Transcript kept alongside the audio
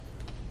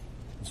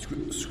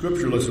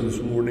Scripture lesson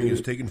this morning is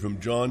taken from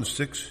John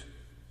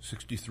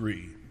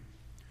 6:63.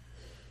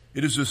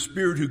 It is the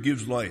Spirit who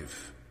gives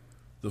life.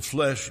 The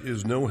flesh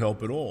is no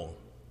help at all.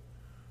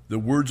 The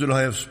words that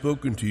I have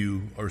spoken to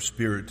you are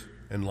spirit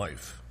and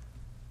life.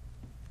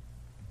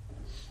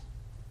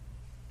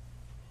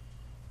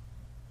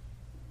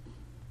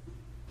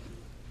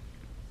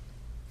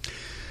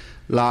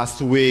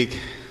 Last week,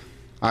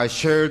 I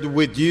shared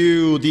with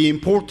you the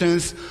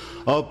importance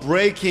of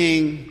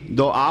breaking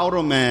the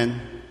outer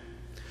man,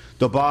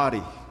 the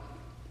body,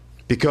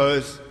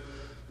 because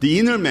the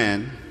inner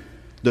man,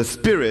 the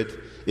spirit,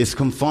 is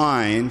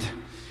confined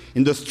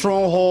in the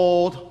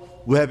stronghold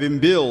we have been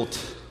built.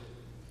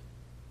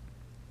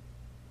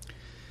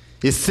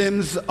 It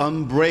seems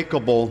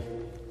unbreakable,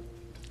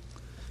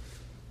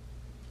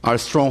 our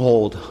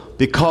stronghold,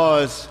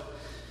 because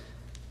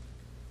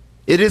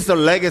it is the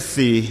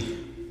legacy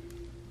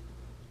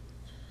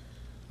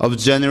of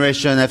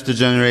generation after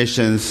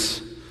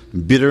generations,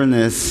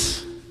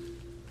 bitterness,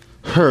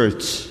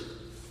 hurt,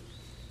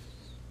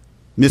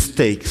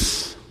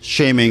 mistakes,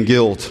 shame and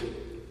guilt.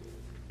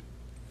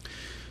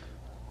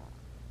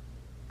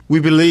 We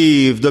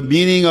believe the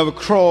meaning of a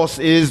cross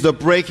is the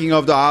breaking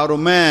of the outer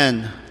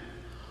man,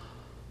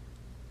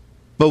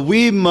 but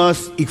we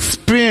must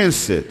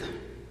experience it.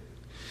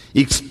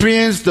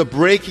 Experience the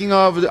breaking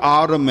of the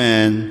outer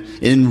man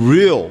in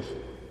real,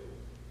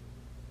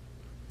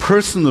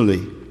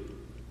 personally,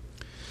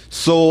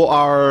 so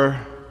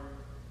our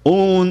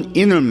own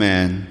inner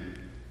man,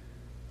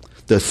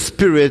 the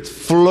spirit,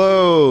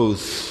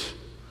 flows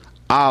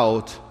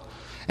out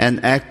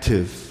and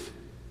active.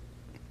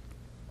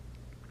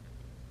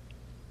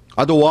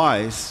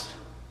 Otherwise,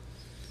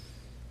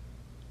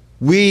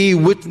 we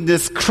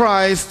witness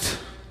Christ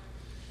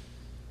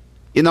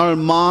in our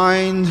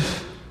mind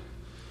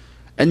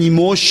and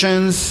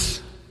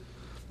emotions,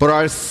 but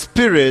our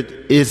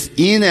spirit is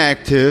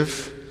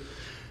inactive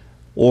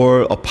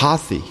or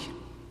apathy.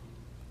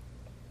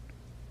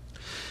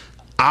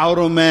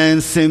 Outer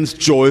man seems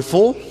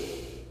joyful,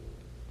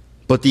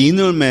 but the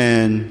inner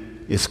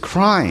man is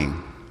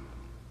crying,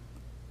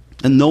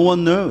 and no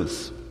one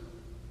knows.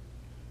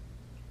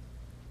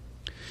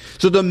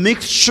 So the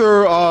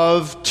mixture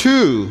of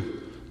two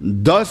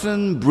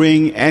doesn't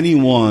bring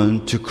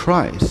anyone to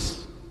Christ.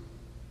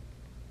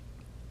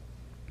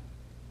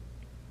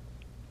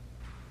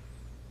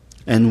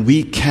 And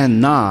we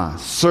cannot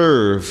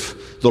serve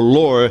the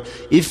Lord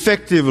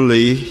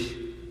effectively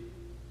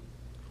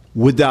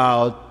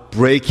without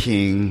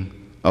breaking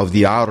of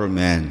the outer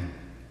man.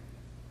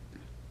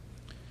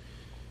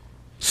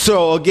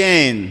 So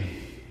again,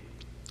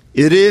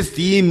 it is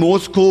the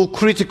most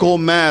critical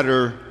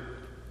matter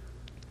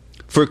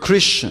for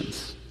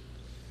Christians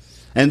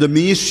and the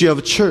ministry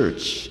of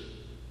church.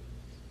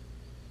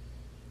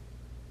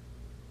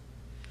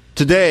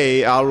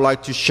 Today, I would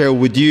like to share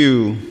with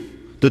you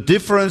the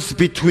difference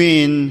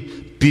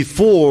between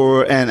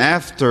before and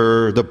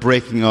after the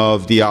breaking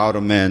of the outer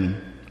man,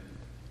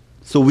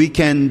 so we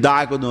can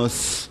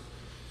diagnose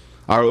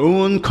our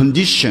own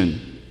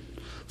condition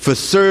for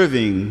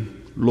serving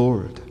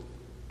Lord.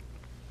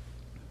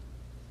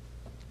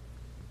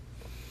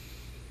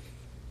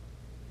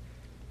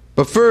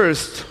 But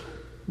first,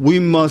 we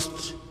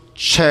must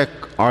check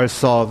our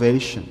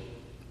salvation.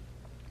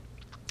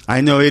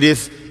 I know it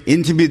is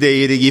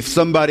intimidating if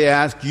somebody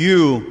asks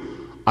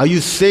you, "Are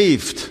you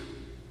saved?"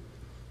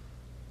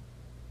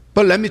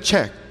 But let me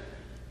check.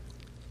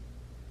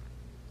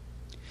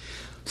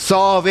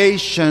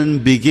 Salvation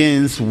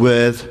begins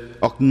with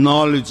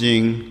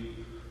acknowledging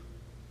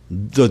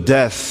the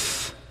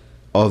death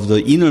of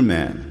the inner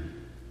man.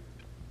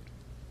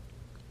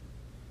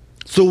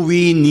 So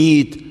we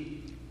need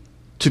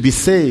to be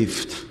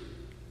saved.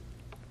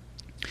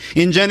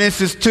 In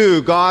Genesis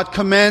 2, God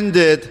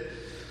commanded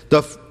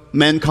the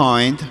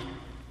mankind,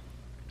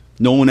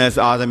 known as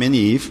Adam and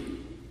Eve,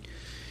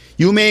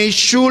 "You may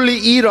surely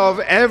eat of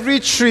every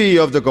tree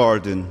of the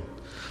garden,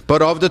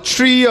 but of the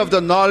tree of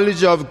the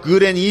knowledge of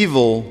good and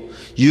evil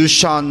you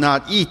shall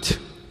not eat.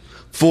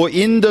 For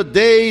in the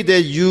day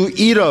that you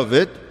eat of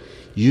it,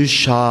 you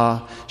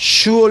shall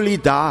surely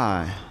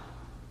die."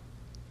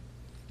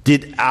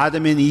 Did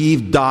Adam and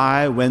Eve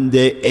die when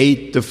they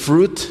ate the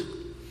fruit?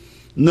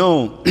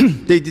 No,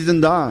 they didn't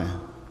die.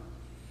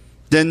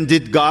 Then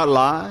did God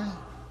lie?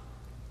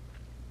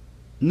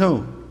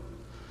 No.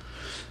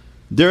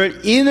 Their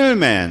inner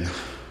man,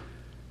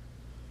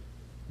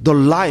 the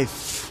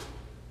life,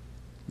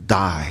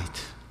 died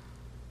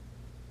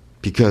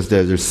because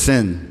of their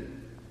sin.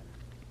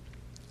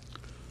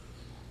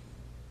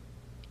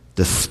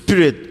 The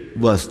spirit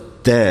was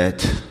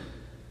dead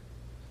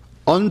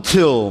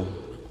until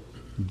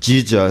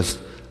Jesus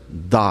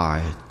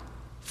died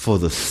for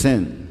the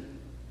sin.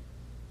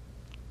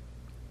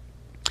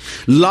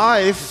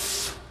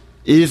 Life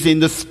is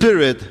in the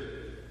spirit,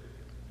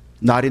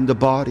 not in the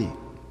body.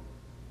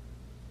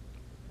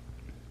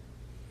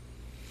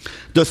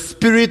 The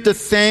spirit, the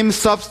same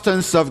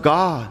substance of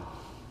God.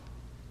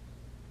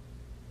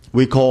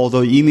 We call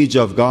the image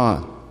of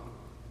God.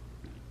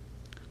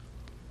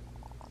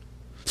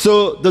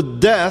 So the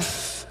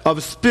death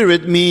of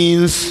spirit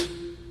means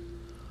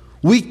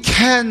we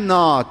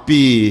cannot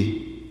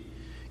be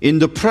in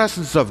the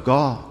presence of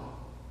God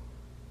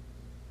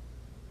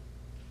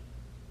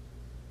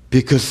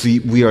because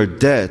we are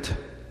dead.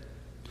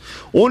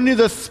 Only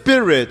the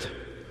spirit,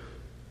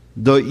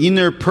 the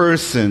inner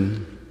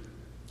person,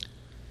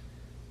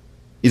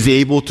 is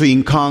able to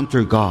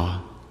encounter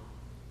God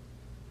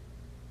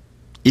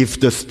if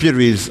the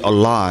spirit is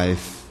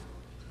alive.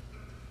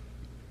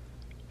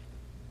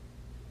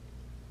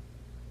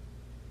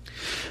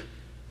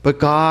 But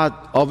God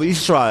of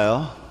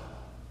Israel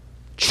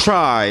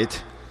tried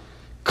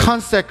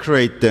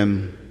consecrate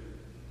them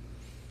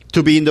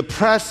to be in the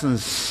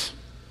presence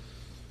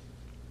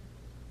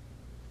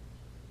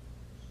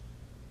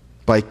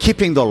by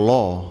keeping the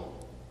law.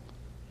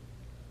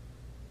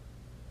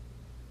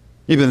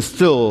 Even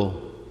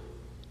still,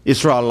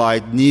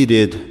 Israelite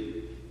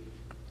needed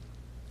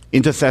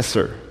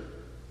intercessor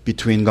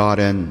between God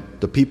and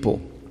the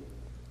people.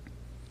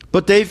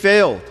 But they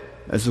failed,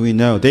 as we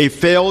know. They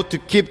failed to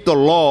keep the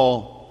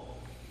law.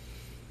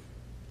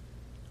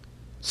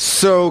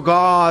 So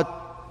God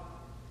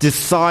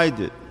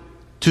decided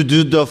to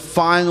do the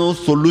final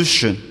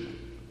solution,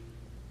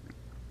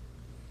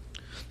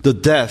 the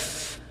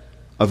death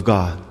of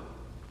God.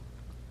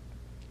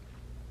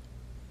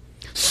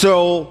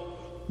 So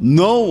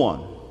no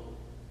one,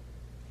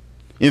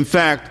 in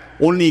fact,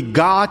 only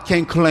God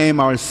can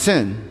claim our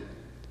sin,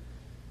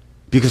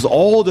 because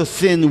all the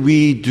sin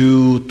we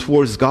do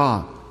towards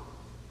God,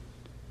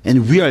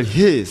 and we are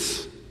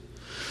His.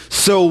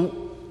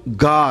 So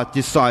God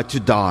decided to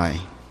die.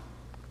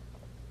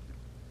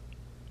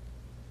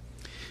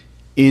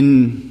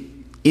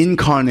 In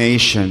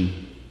incarnation,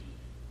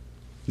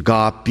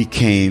 God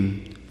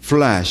became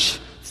flesh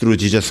through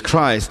Jesus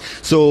Christ.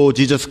 So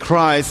Jesus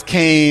Christ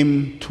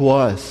came to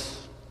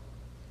us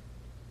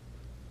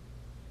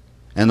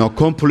and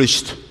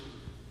accomplished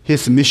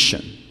His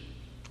mission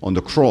on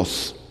the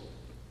cross.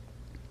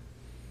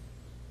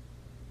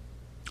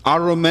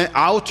 Our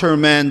outer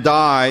man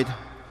died,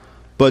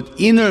 but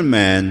inner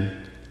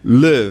man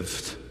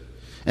lived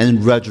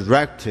and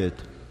resurrected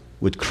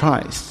with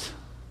Christ.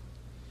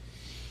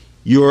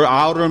 Your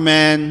outer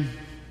man,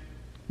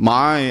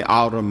 my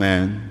outer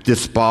man,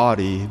 this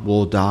body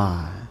will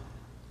die.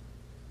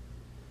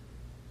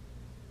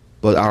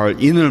 But our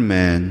inner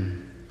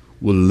man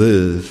will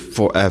live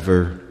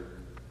forever.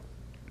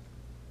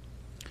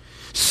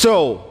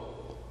 So,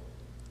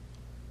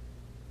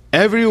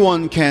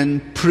 everyone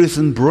can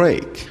prison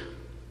break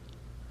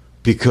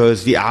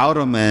because the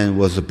outer man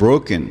was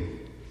broken.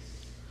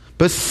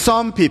 But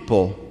some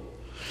people,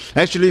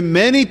 actually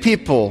many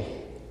people,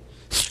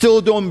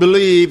 still don't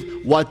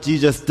believe what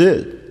Jesus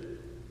did.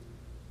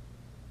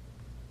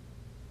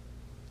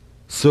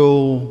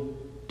 So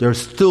they're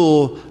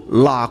still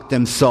locked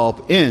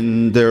themselves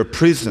in their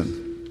prison.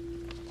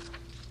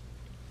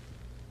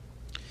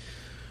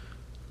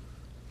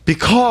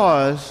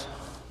 Because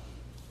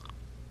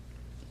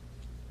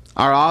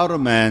our outer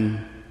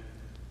man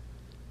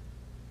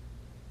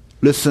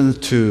listens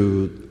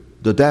to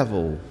the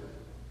devil.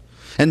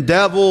 And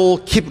devil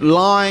keep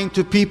lying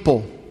to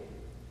people,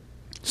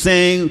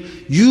 saying,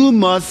 you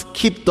must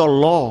keep the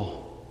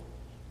law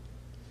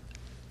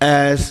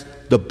as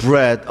the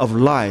bread of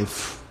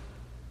life.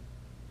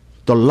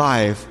 The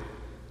life,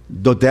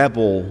 the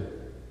devil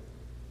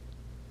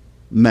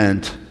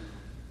meant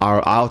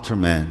our outer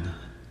man.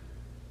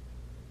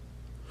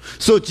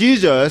 So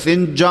Jesus,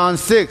 in John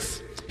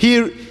 6,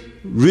 He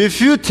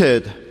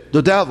refuted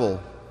the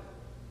devil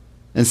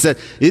and said,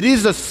 it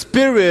is the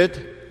Spirit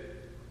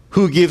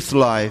who gives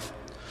life.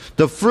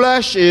 The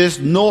flesh is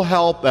no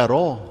help at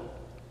all.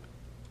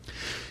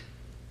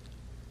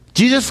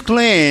 Jesus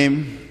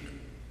claimed,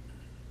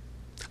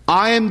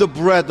 I am the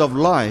bread of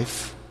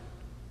life.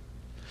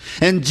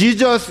 And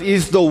Jesus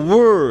is the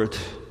Word.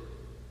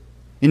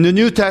 In the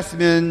New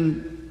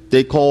Testament,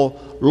 they call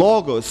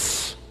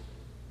Logos.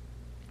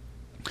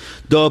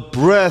 The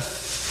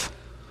breath,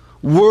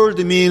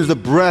 Word means the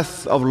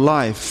breath of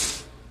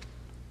life,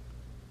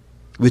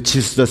 which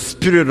is the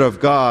Spirit of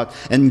God,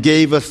 and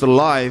gave us the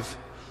life.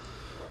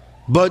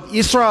 But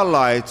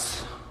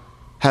Israelites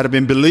had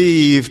been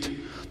believed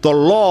the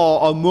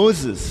law of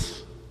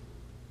Moses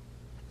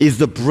is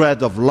the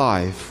bread of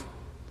life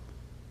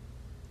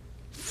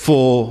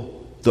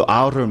for the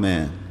outer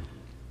man,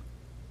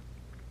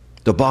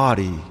 the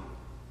body.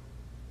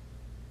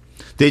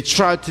 They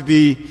tried to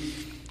be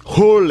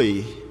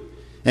holy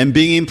and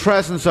being in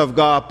presence of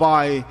God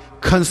by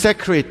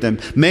consecrate them,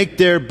 make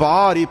their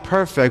body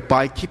perfect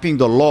by keeping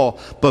the law.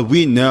 But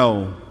we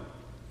know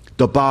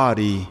the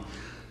body,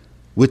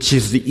 which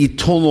is the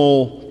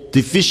eternal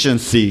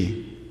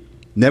deficiency,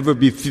 never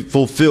be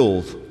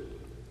fulfilled,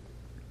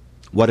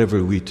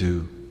 whatever we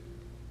do.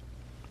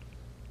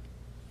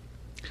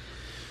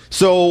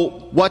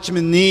 So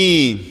Watchman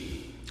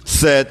Nee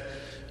said,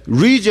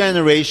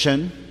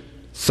 regeneration,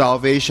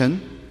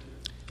 salvation,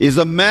 is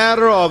a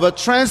matter of a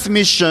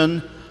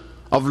transmission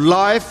of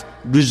life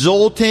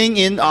resulting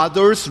in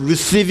others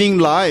receiving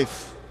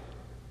life.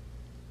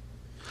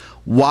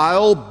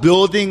 while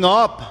building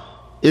up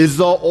is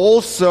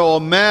also a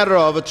matter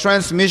of a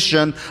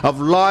transmission of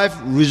life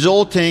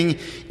resulting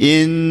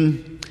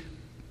in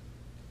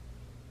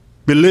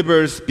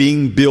believers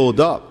being built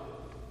up.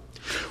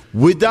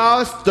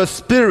 Without the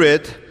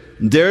Spirit,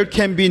 there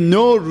can be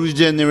no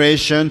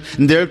regeneration,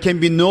 and there can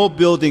be no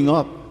building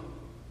up.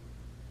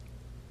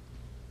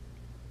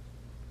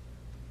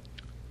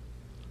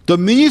 The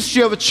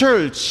ministry of a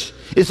church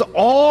is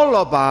all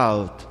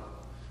about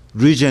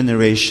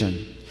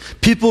regeneration.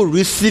 People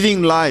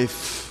receiving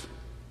life.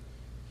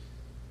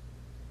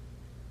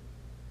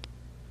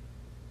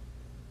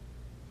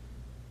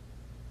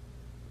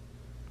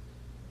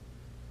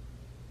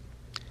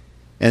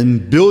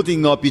 And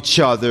building up each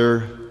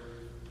other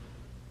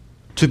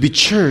to be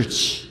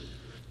church.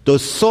 The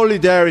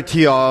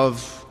solidarity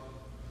of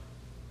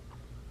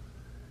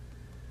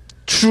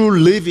true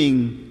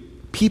living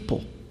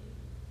people.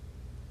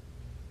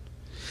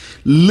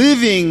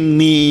 Living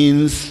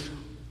means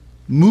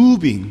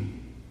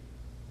moving,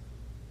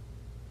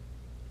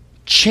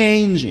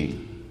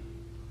 changing,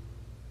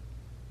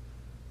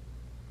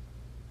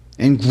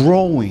 and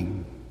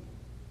growing.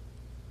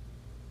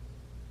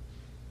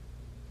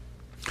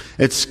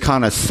 It's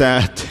kind of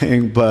sad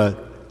thing,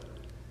 but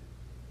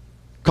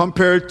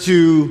compared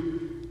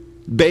to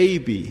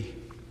baby,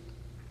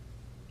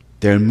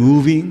 they're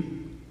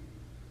moving,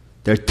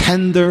 they're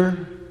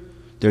tender,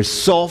 they're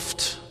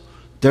soft,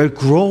 they're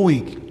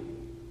growing.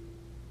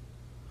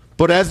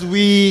 But as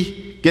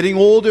we getting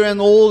older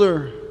and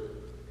older,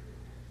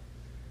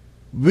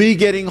 we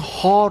getting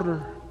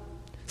harder,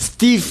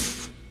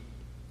 stiff,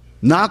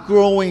 not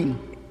growing,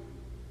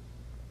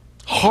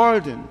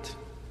 hardened,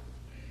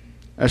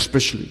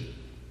 especially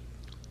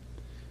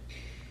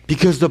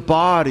because the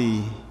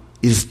body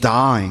is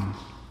dying.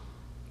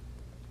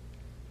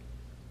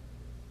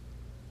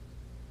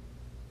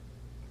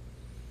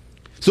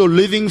 So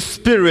living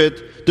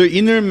spirit, the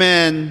inner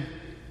man,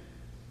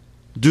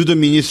 do the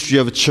ministry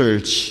of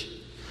church,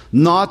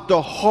 not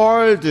the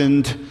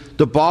hardened,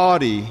 the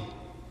body,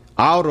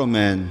 outer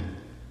man.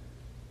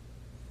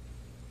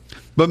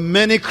 But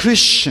many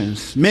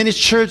Christians, many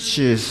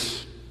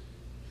churches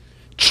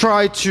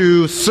try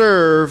to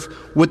serve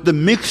with the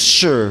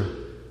mixture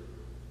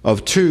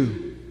of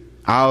two,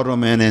 outer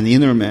man and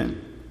inner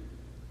man,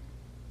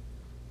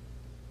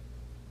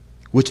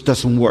 which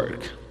doesn't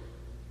work.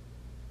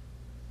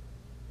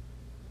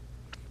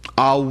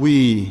 Are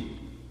we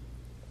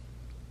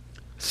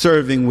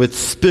serving with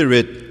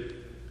spirit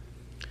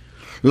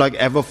like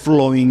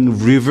ever-flowing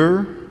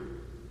river?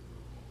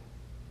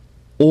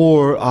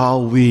 Or are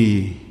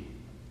we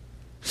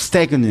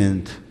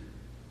stagnant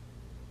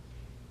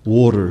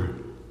water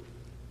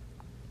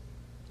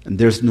and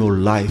there's no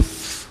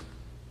life?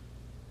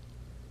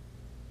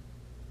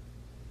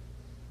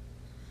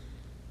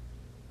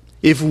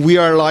 If we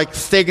are like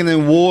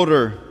stagnant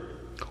water,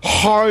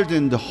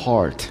 hardened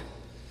heart,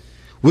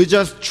 we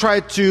just try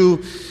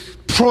to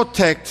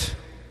protect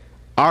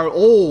our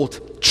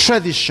old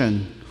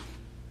tradition,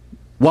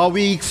 what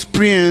we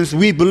experience,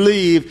 we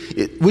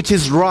believe, which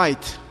is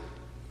right.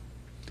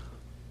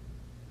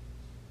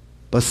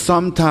 But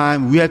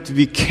sometimes we have to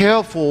be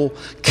carefully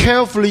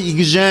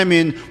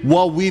examine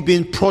what we've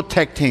been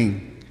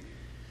protecting.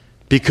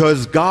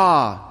 Because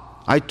God,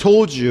 I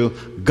told you,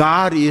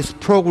 God is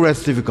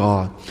progressive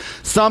God.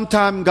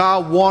 Sometimes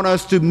God wants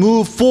us to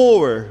move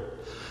forward.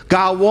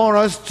 God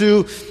wants us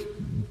to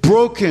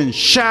broken,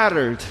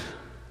 shattered,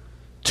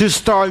 to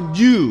start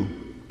new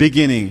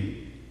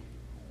beginning.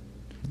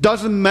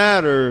 Doesn't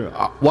matter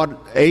what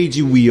age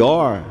we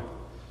are.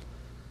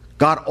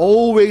 God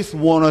always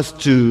wants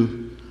us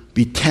to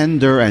be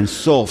tender and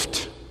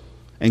soft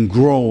and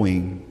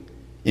growing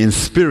in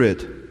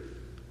spirit.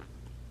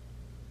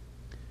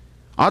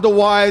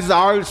 Otherwise,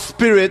 our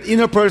spirit,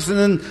 inner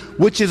person,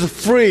 which is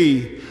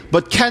free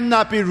but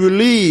cannot be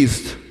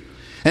released,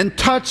 and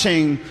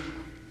touching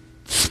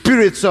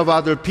spirits of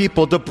other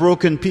people, the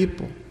broken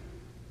people.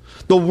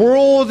 The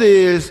world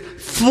is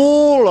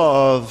full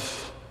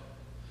of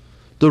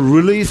the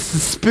released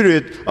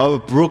spirit of a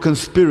broken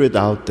spirit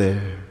out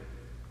there.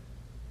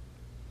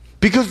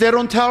 Because they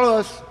don't tell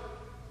us.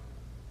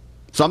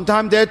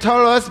 Sometimes they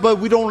tell us, but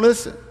we don't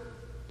listen.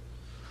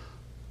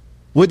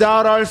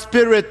 Without our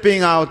spirit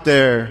being out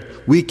there,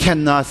 we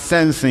cannot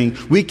sensing,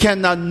 we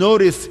cannot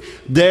notice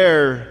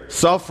their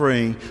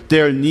suffering,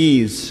 their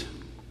needs.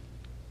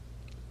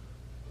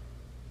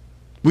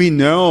 We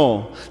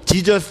know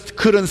Jesus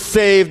couldn't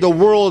save the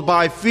world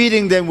by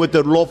feeding them with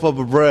a loaf of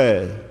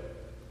bread,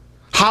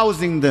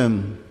 housing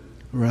them,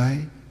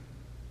 right?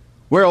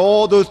 Where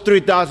all those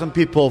 3,000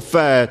 people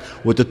fed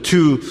with the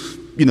 2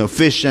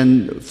 fish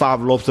and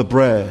 5 loaves of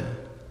bread.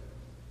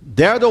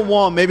 They're the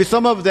one, maybe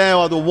some of them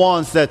are the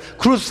ones that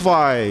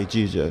crucify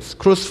Jesus,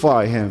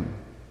 crucify him,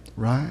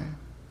 right?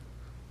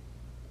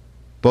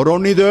 But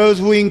only those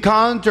who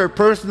encounter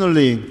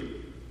personally,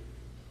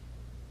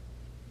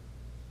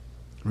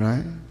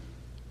 right?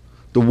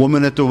 The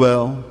woman at the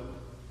well,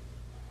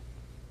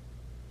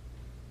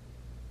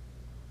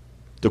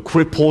 the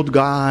crippled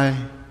guy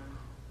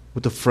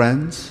with the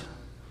friends,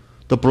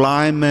 the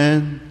blind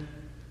man,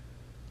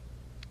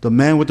 the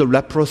man with the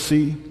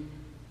leprosy,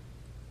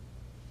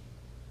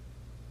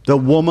 the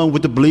woman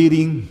with the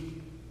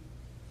bleeding.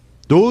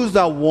 Those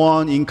that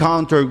want to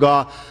encounter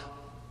God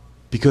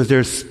because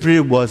their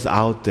spirit was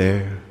out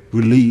there,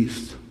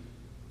 released.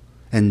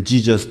 And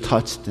Jesus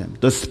touched them.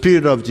 The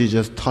Spirit of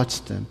Jesus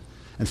touched them.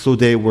 And so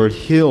they were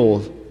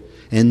healed.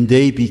 And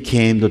they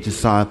became the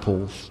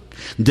disciples.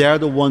 They are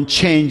the one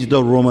changed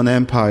the Roman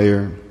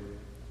Empire.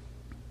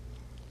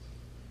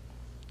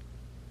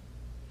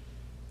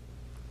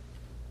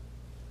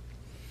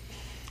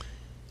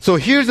 So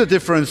here's the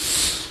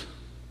difference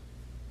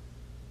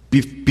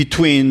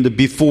between the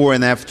before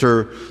and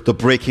after the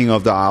breaking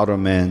of the outer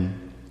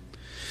man.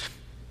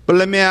 But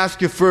let me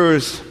ask you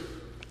first,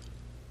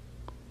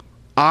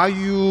 are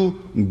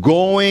you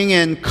going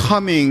and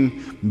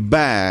coming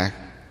back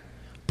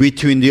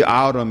between the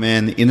outer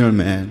man and inner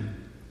man?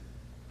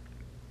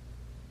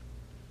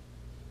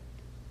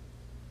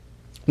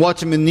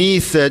 Watchman Nee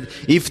said,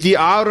 if the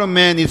outer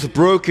man is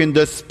broken,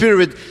 the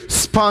spirit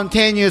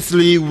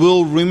spontaneously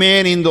will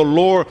remain in the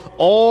Lord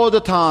all the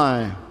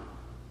time.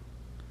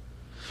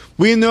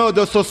 We know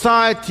the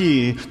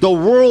society, the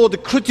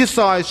world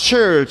criticizes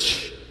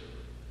church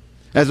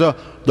as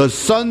the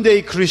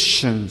Sunday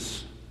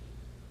Christians.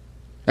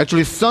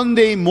 Actually,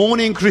 Sunday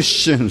morning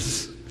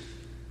Christians.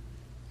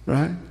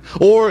 Right?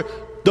 Or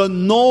the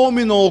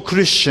nominal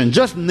Christian,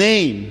 just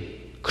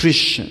name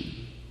Christian.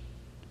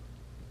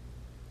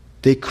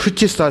 They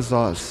criticize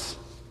us.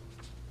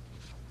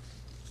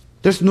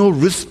 There's no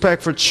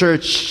respect for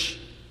church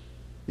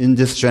in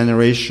this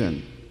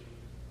generation.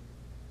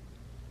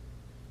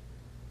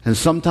 And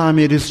sometimes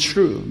it is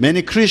true.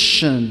 Many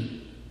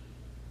Christians,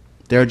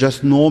 they're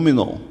just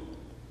nominal.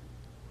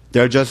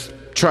 They're just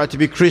try to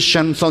be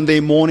Christian Sunday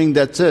morning,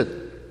 that's it.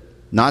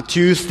 Not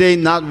Tuesday,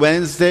 not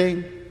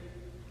Wednesday.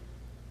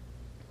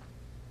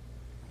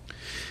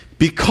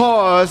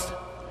 Because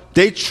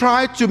they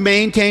try to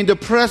maintain the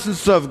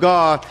presence of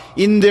God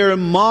in their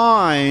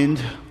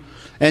mind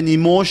and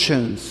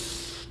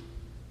emotions.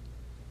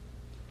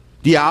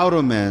 The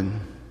outer man.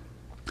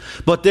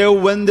 But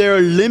when their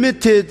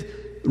limited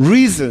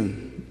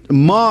reason,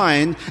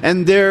 mind,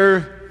 and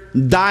their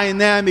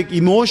dynamic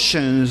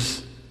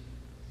emotions,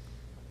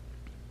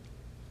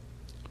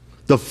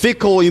 the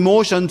fickle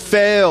emotion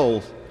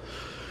fails,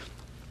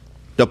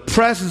 the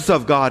presence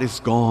of God is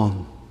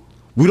gone.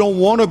 We don't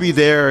want to be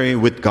there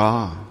with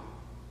God.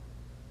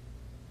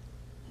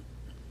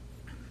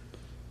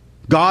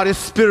 God is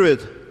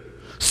spirit.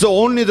 So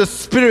only the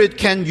spirit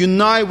can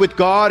unite with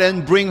God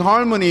and bring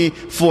harmony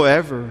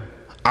forever.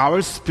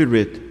 Our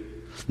spirit,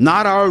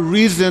 not our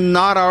reason,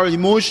 not our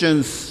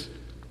emotions.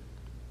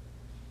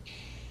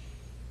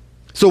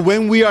 So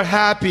when we are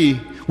happy,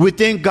 we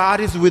think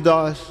God is with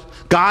us.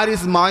 God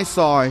is my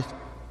side.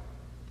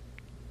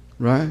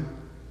 Right?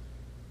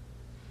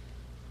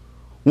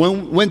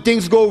 When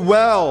things go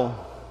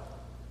well,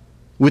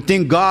 we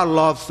think God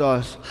loves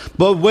us.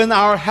 But when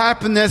our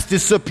happiness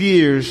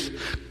disappears,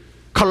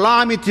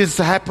 calamities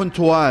happen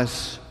to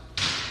us,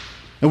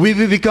 and we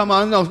become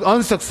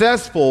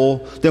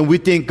unsuccessful, then we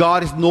think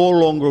God is no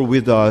longer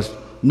with us,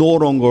 no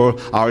longer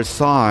our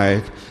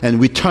side, and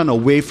we turn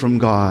away from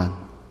God.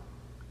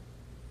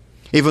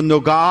 Even though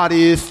God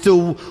is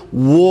still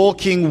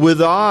walking with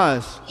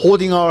us,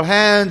 holding our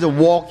hands and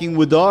walking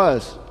with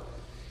us.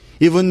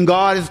 Even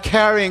God is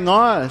carrying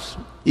us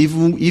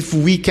if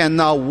we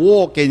cannot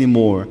walk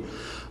anymore.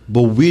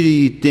 But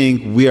we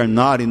think we are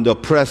not in the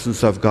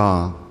presence of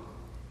God.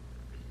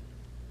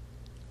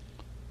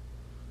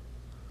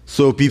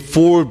 So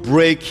before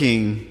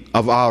breaking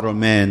of outer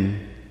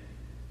man,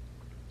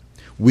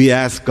 we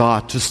ask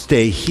God to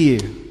stay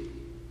here.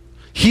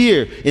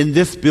 Here in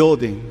this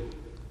building.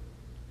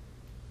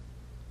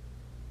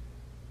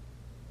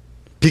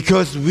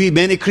 Because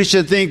many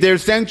Christians think their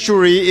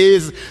sanctuary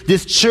is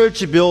this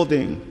church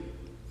building,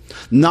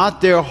 not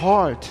their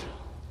heart,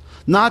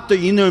 not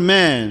the inner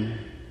man.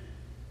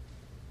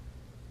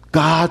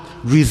 God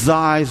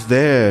resides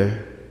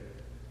there.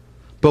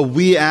 But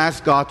we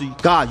ask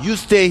God, God, you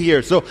stay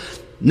here. So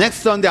next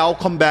Sunday I'll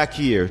come back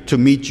here to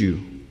meet you.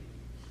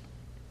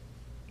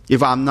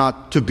 If I'm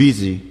not too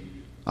busy,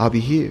 I'll be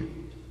here.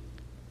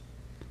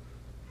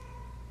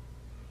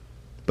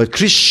 But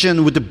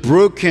Christian with the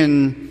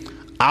broken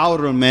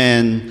outer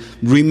man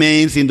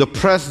remains in the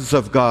presence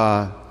of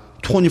God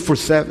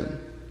 24/7.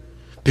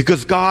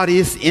 Because God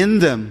is in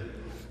them.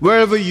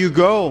 Wherever you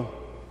go,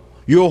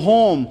 your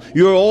home,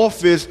 your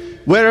office,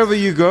 wherever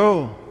you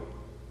go,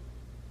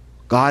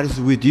 God is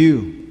with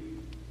you.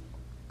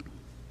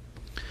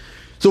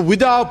 So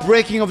without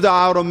breaking of the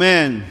outer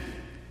man,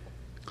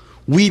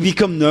 we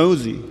become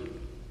nosy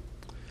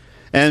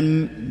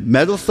and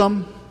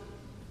meddlesome.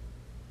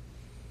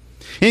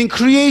 In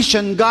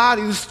creation, God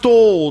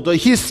installed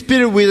His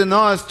Spirit within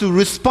us to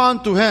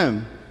respond to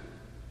Him.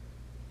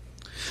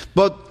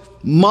 But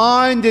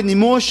mind and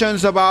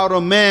emotions of our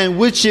man,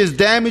 which is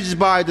damaged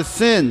by the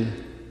sin,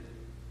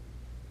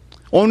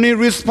 only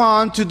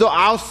respond to the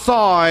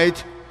outside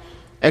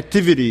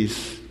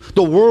activities,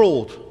 the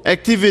world.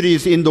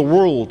 activities in the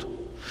world.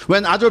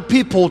 When other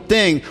people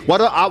think, what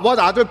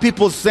other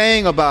people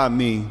saying about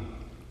me?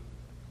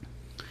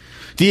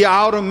 The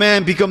outer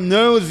man become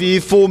nosy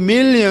for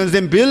millions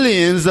and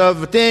billions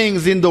of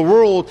things in the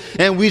world,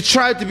 and we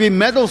try to be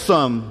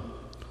meddlesome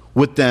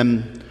with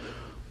them,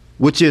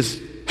 which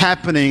is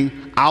happening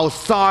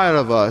outside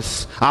of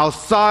us,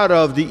 outside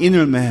of the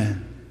inner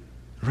man,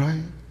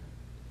 right?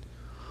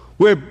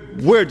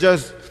 We're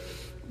just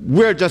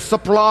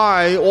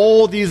supply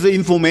all these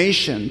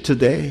information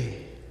today,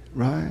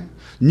 right?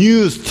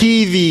 News,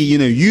 TV,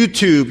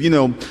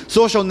 YouTube,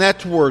 social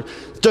network,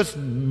 just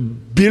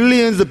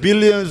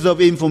billions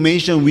of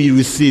information we're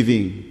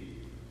receiving.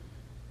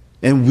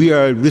 And we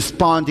are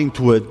responding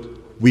to it.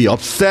 We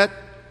upset,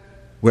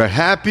 we're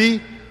happy,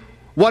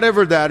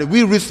 whatever that is.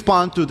 We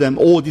respond to them,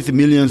 all these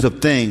millions of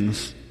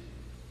things.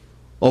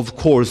 Of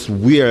course,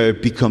 we are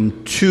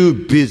become too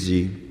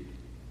busy.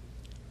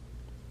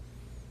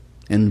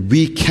 And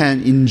we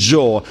cannot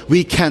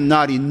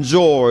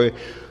enjoy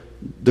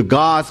the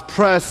God's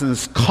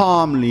presence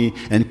calmly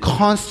and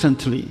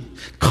consistently,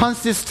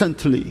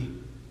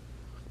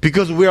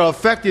 because we are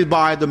affected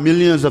by the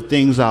millions of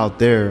things out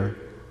there,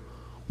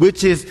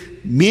 which is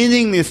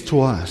meaningless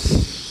to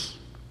us.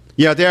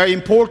 Yeah, they are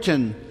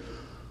important,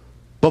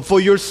 but for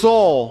your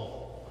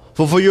soul,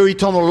 for your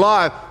eternal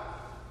life,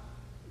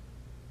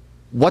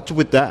 what's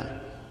with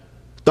that?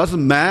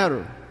 Doesn't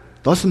matter.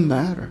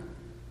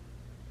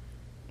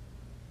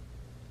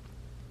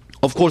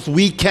 Of course,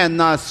 we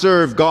cannot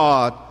serve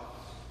God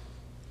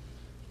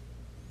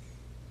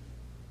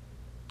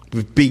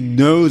with being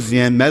nosy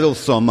and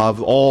meddlesome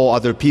of all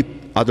other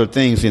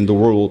things in the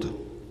world.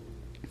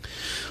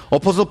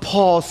 Apostle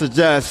Paul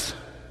suggests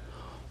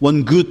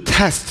one good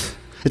test.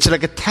 It's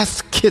like a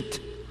test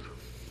kit,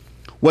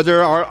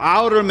 whether our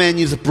outer man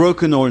is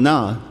broken or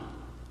not.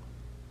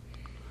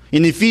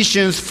 In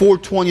Ephesians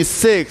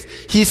 4:26,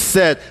 he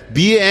said,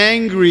 "Be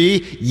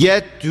angry,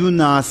 yet do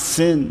not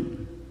sin."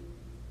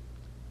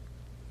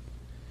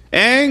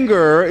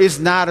 Anger is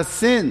not a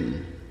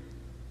sin,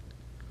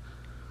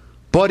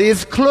 but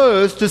is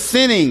close to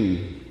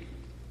sinning.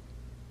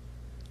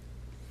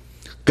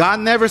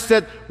 God never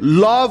said,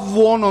 love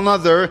one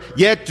another,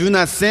 yet do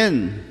not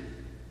sin.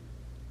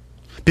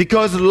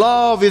 Because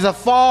love is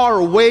far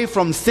away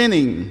from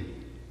sinning.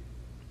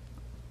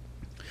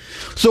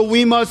 So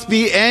we must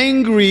be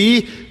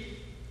angry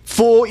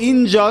for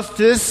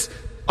injustice,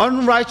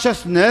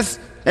 unrighteousness,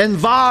 and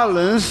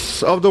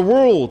violence of the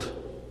world.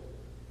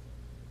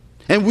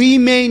 And we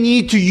may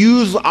need to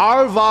use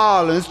our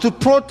violence to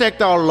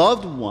protect our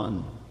loved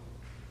one,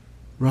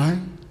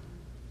 right?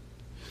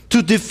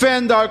 To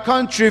defend our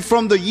country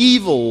from the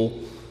evil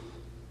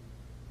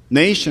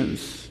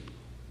nations.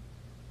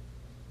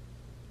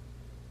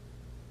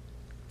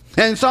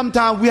 And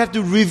sometimes we have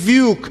to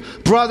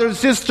rebuke brothers and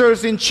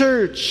sisters in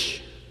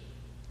church.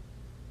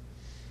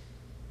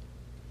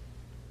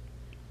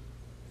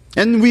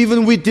 And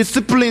we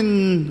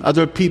discipline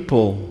other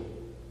people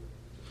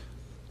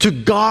to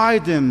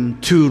guide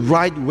them to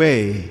right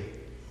way.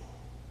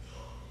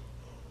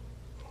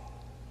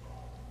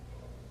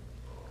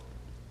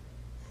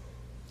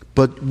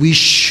 But we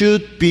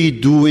should be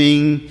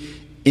doing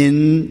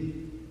them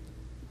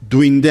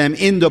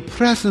in the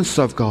presence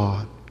of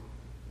God.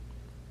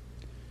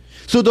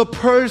 So the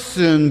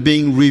person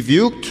being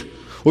rebuked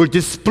or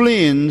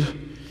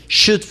disciplined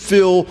should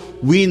feel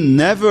we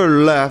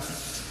never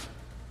left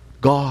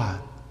God.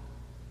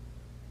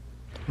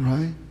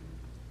 Right?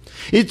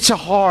 It's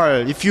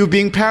hard. If you're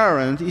being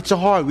parent, it's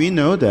hard. We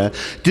know that.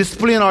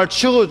 Discipline our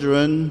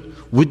children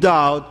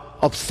without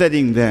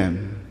upsetting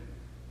them.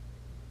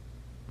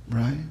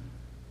 Right?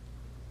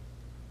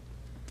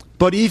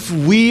 But if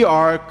we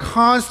are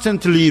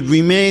constantly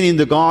remain in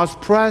the God's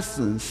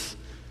presence,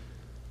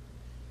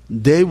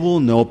 they will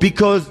know,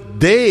 because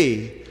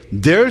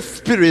their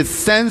spirit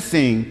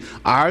sensing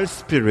our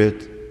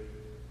spirit.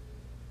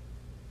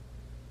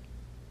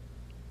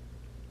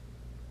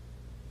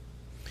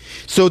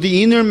 So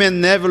the inner man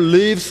never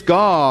leaves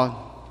God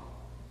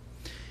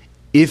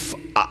if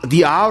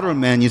the outer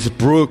man is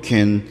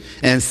broken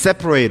and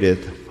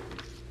separated.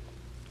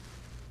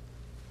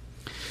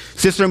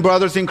 Sisters and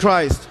brothers in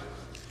Christ,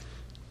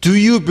 do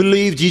you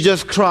believe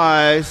Jesus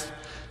Christ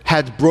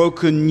had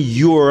broken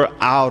your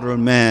outer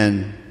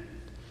man,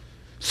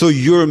 so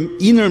your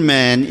inner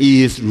man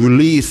is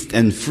released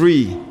and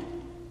free?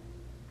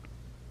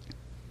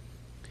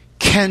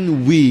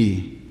 Can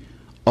we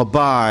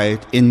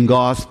abide in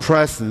God's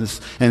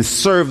presence and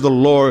serve the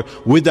Lord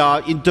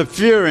without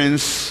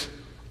interference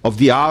of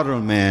the outer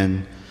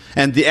man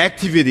and the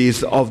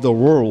activities of the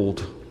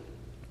world?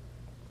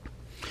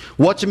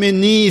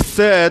 Watchman Nee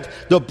said,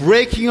 the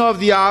breaking of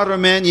the outer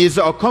man is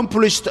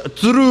accomplished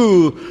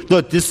through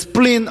the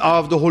discipline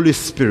of the Holy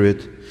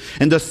Spirit.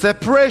 And the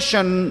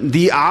separation,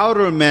 the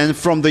outer man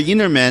from the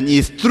inner man,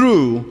 is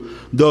through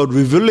the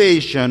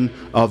revelation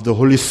of the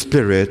Holy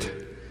Spirit.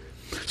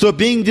 So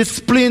being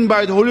disciplined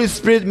by the Holy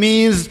Spirit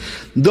means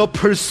the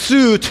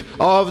pursuit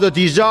of the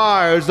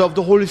desires of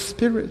the Holy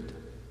Spirit.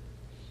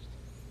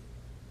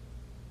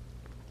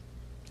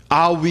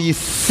 Are we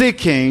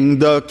seeking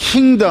the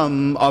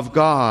kingdom of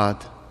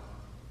God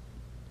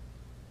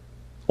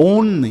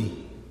only?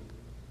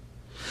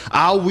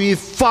 Are we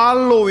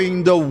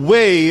following the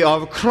way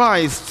of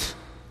Christ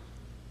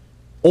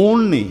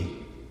only?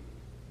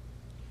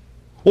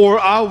 Or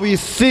are we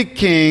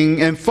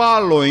seeking and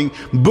following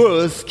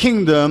birth,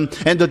 kingdom,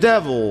 and the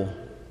devil?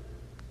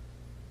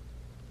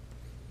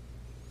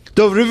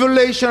 The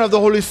revelation of the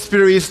Holy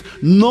Spirit is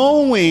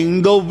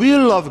knowing the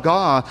will of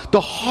God, the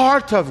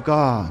heart of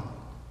God.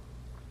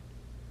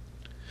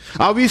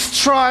 Are we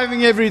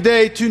striving every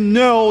day to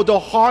know the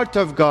heart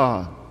of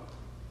God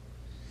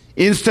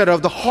instead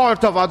of the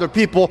heart of other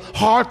people,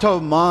 heart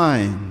of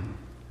mine?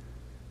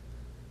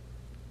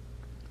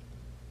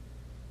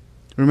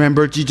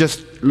 Remember,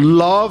 Jesus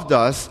loved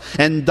us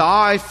and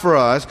died for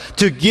us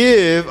to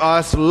give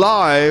us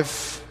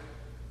life,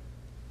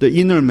 the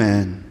inner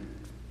man.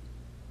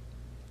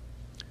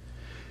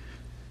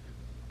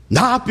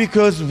 Not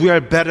because we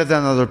are better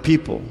than other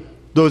people,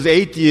 those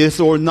atheists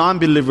or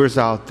non-believers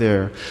out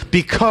there.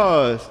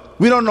 Because,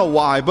 we don't know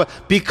why, but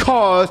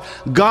because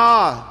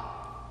God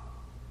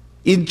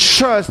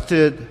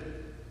entrusted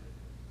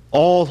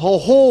the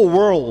whole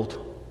world,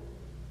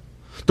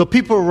 the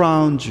people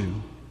around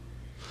you,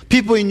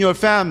 people in your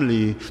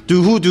family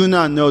who do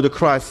not know the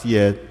Christ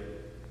yet.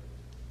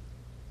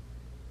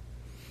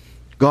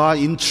 God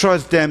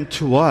entrusts them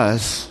to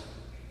us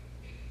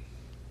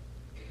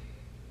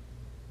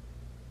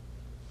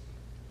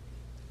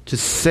to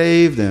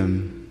save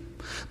them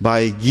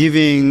by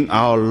giving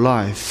our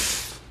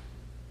life.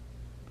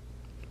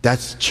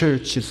 That's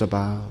church is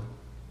about.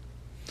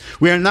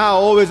 We are not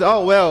always,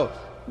 John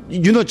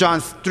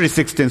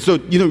 3:16, so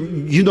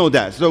you know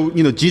that. So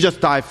Jesus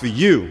died for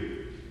you.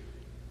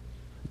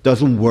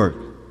 Doesn't work.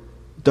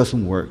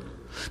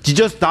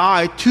 Jesus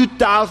died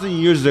 2,000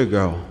 years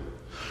ago.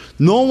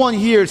 No one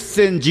here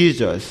sinned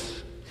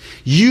Jesus.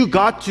 You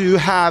got to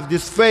have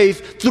this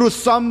faith through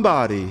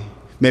somebody.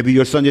 Maybe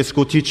your Sunday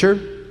school teacher,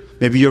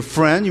 maybe your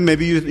friend,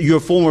 maybe your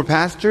former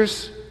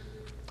pastors,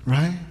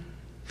 right?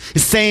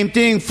 Same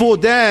thing for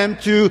them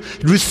to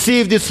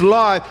receive this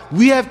life.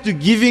 We have to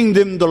giving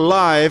them the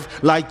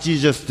life like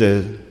Jesus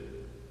did.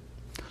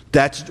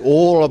 That's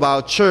all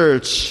about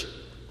church.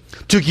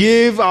 To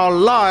give our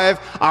life,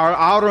 our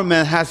outer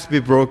man has to be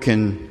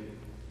broken.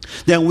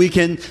 Then we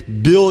can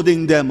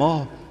building them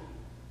up.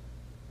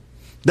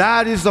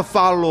 That is the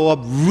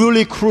follow-up,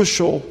 really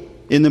crucial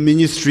in the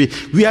ministry.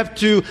 We have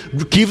to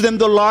give them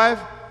the life.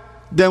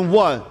 Then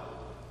what?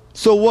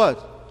 So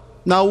what?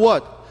 Now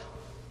what?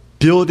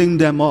 Building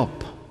them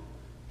up.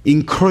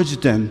 Encourage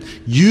them.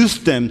 Use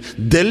them.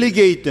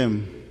 Delegate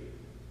them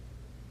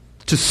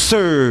to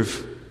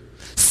serve.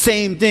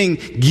 Same thing,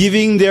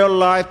 giving their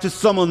life to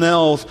someone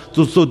else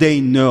so they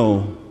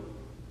know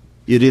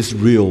it is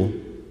real.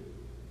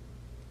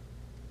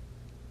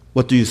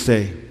 What do you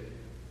say?